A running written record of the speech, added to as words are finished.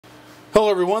Hello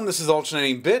everyone, this is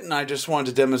Alternating Bit, and I just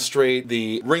wanted to demonstrate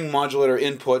the Ring Modulator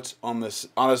input on this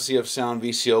Odyssey of Sound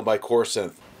VCO by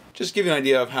Corsynth. Just give you an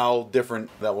idea of how different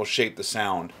that will shape the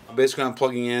sound. Basically, I'm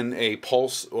plugging in a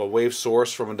pulse or wave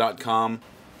source from a .com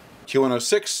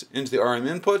Q106 into the RM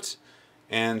input,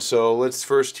 and so let's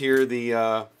first hear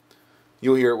the,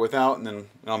 you'll hear it without, and then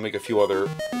I'll make a few other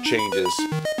changes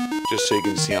just so you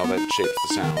can see how that shapes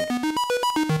the sound.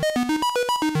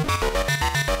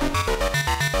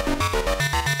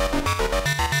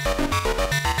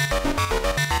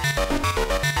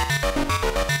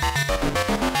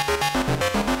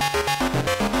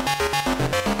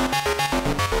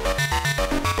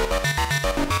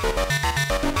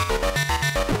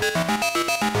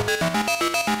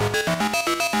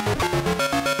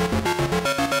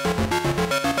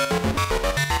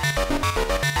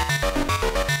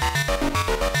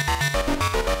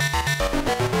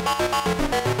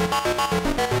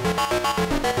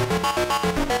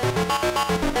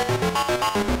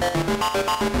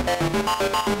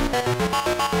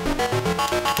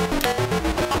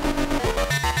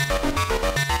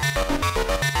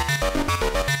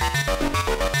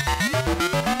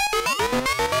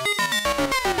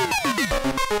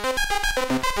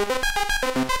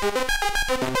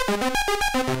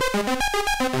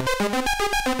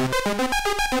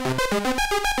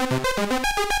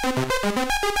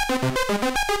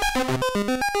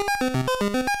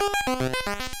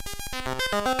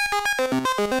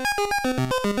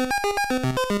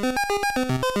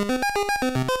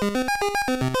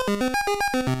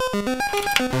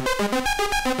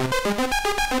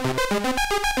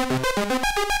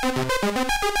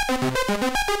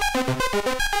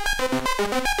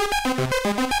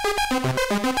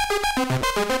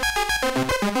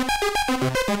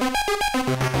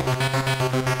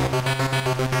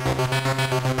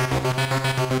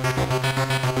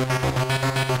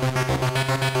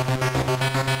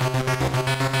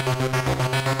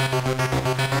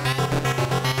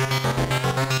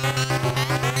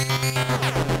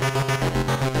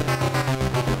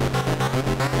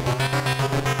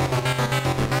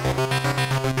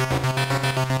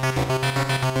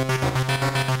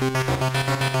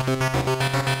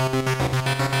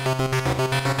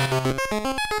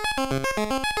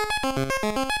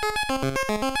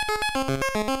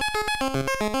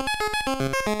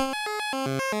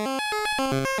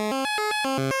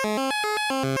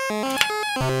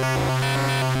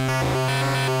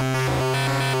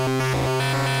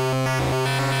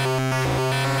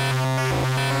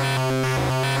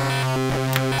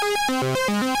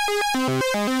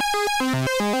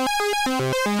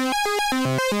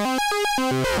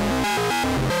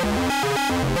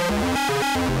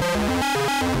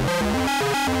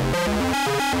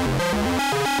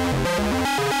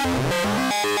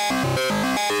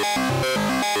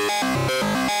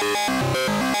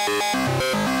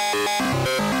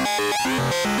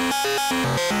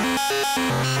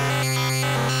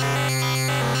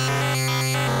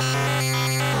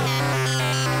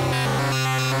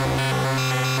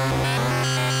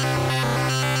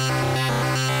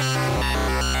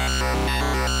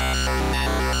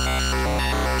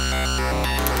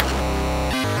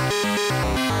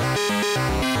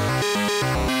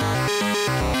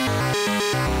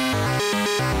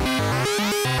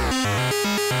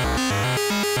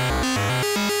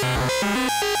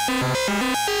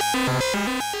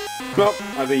 Well,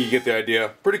 I think you get the idea.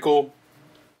 Pretty cool.